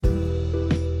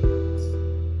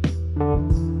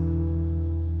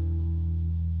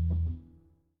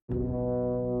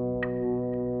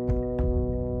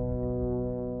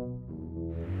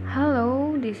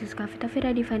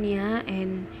Tafira Divania,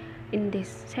 and in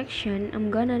this section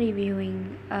I'm gonna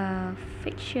reviewing a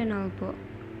fictional book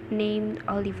named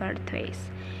Oliver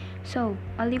Twist. So,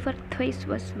 Oliver Twist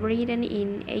was written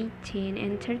in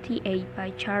 1838 by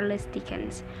Charles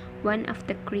Dickens, one of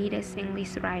the greatest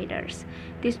English writers.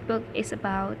 This book is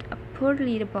about a poor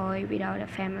little boy without a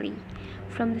family.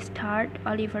 From the start,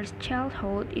 Oliver's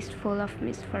childhood is full of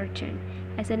misfortune.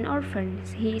 As an orphan,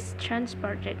 he is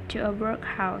transported to a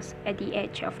workhouse at the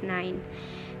age of 9.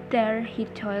 There, he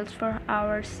toils for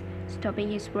hours,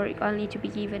 stopping his work only to be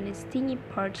given a stingy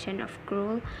portion of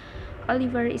gruel.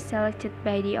 Oliver is selected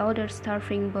by the other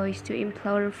starving boys to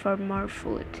implore for more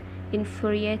food.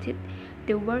 Infuriated,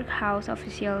 the workhouse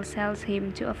official sells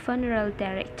him to a funeral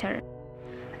director.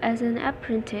 As an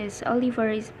apprentice, Oliver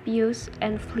is abused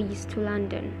and flees to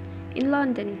London. In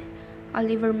London,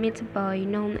 Oliver meets a boy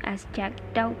known as Jack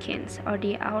Dawkins, or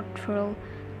the Artful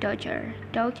Dodger.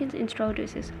 Dawkins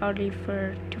introduces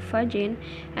Oliver to Fagin,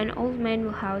 an old man who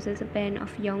houses a band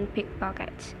of young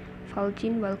pickpockets.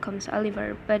 Fagin welcomes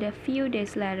Oliver, but a few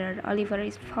days later, Oliver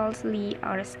is falsely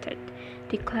arrested,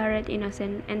 declared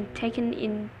innocent, and taken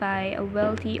in by a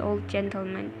wealthy old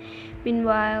gentleman.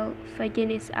 Meanwhile, Fagin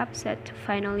is upset to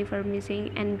find Oliver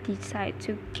missing and decides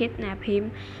to kidnap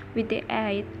him with the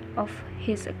aid of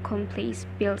his accomplice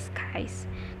Bill Skies.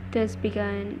 Thus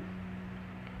began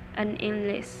an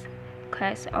endless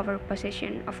quest over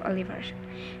possession of Oliver.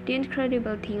 The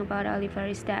incredible thing about Oliver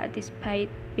is that despite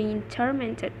being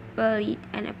tormented, bullied,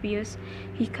 and abused,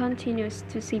 he continues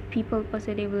to see people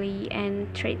positively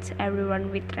and treats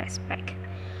everyone with respect.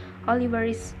 Oliver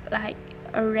is like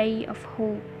a ray of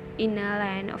hope in a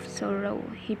land of sorrow.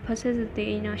 He possesses the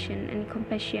innocence and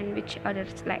compassion which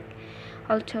others lack.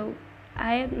 Although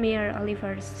I admire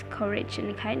Oliver's courage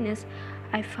and kindness,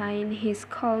 I find his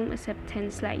calm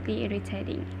acceptance slightly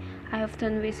irritating. I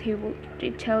often wish he would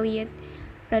retaliate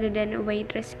rather than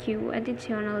await rescue.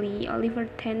 Additionally, Oliver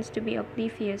tends to be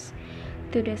oblivious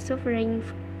to the suffering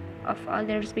of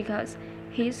others because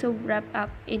he is so wrapped up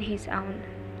in his own.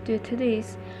 Due to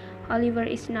this, Oliver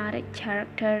is not a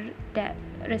character that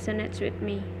resonates with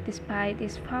me. Despite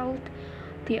this fault,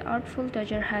 the Artful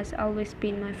Dodger has always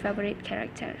been my favorite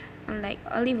character. Unlike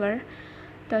Oliver,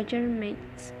 Dodger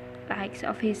makes light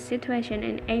of his situation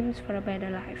and aims for a better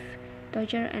life.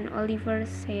 Dodger and Oliver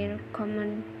share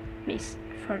common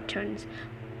misfortunes,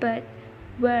 but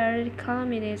where the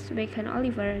calamities weaken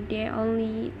Oliver, they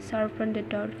only sharpen the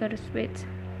Dodger's wit.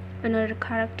 Another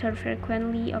character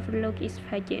frequently overlooked is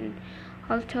Fagin.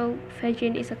 Although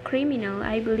Fagin is a criminal,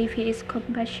 I believe he is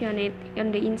compassionate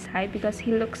on the inside because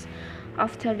he looks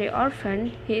after the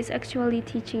orphan. He is actually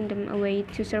teaching them a way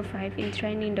to survive in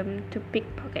training them to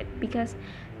pickpocket because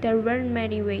there weren't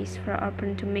many ways for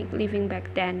orphans to make living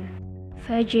back then.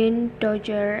 Fagin,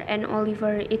 Dodger, and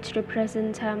Oliver each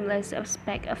represent timeless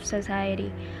aspects of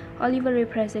society. Oliver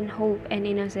represents hope and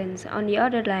innocence. On the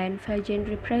other hand, Fagin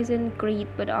represents greed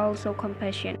but also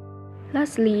compassion.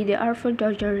 Lastly, the Artful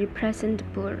Dodger represents the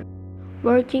poor,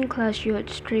 working class youth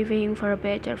striving for a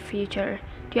better future.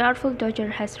 The Artful Dodger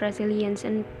has resilience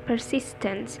and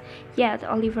persistence, yet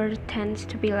Oliver tends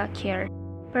to be luckier.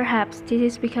 Perhaps this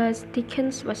is because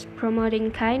Dickens was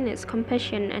promoting kindness,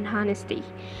 compassion, and honesty.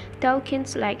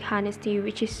 Dawkins liked honesty,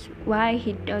 which is why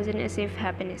he doesn't achieve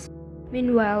happiness.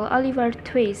 Meanwhile, Oliver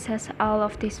Twist has all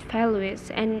of these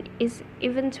values and is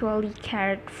eventually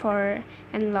cared for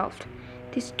and loved.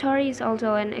 This story is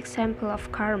also an example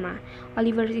of karma.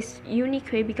 Oliver is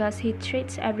unique because he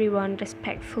treats everyone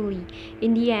respectfully.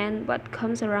 In the end, what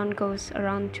comes around goes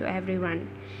around to everyone.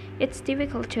 It's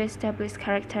difficult to establish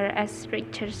character as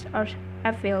riches or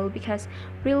evil because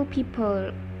real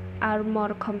people are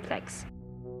more complex.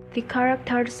 The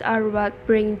characters are what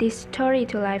bring this story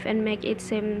to life and make it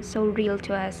seem so real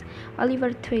to us.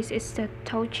 Oliver Twist is a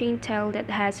touching tale that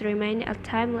has remained a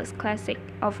timeless classic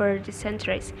over the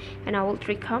centuries, and I would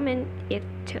recommend it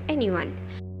to anyone.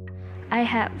 I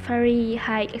had very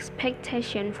high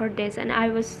expectation for this and I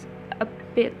was a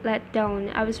bit let down.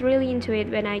 I was really into it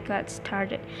when I got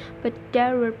started, but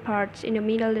there were parts in the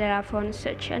middle that I found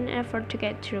such an effort to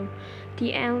get through.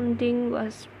 The ending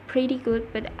was pretty good,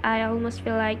 but I almost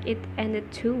feel like it ended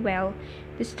too well.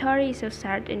 The story is so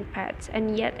sad in parts,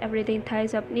 and yet everything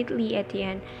ties up neatly at the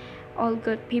end. All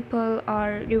good people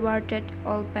are rewarded,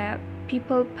 all bad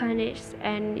people punished,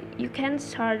 and you can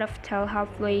sort of tell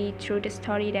halfway through the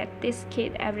story that this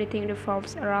kid everything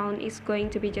revolves around is going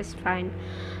to be just fine.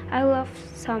 I love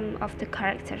some of the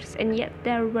characters, and yet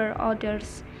there were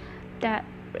others that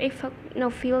evoked no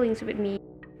feelings with me.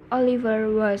 Oliver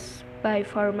was by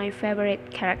far my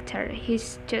favorite character.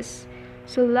 He's just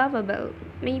so lovable.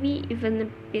 maybe even a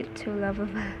bit too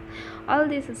lovable. All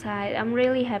this aside, I'm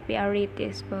really happy I read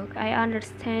this book. I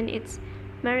understand its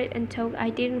merit, and though I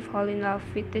didn't fall in love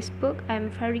with this book, I'm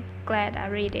very glad I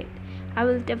read it. I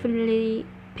will definitely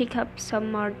pick up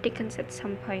some more Dickens at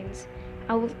some points.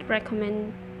 I would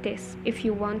recommend this if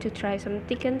you want to try some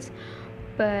Dickens,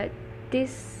 but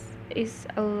this is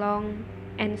a long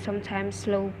and sometimes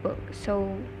slow book,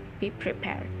 so be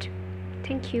prepared.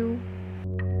 Thank you.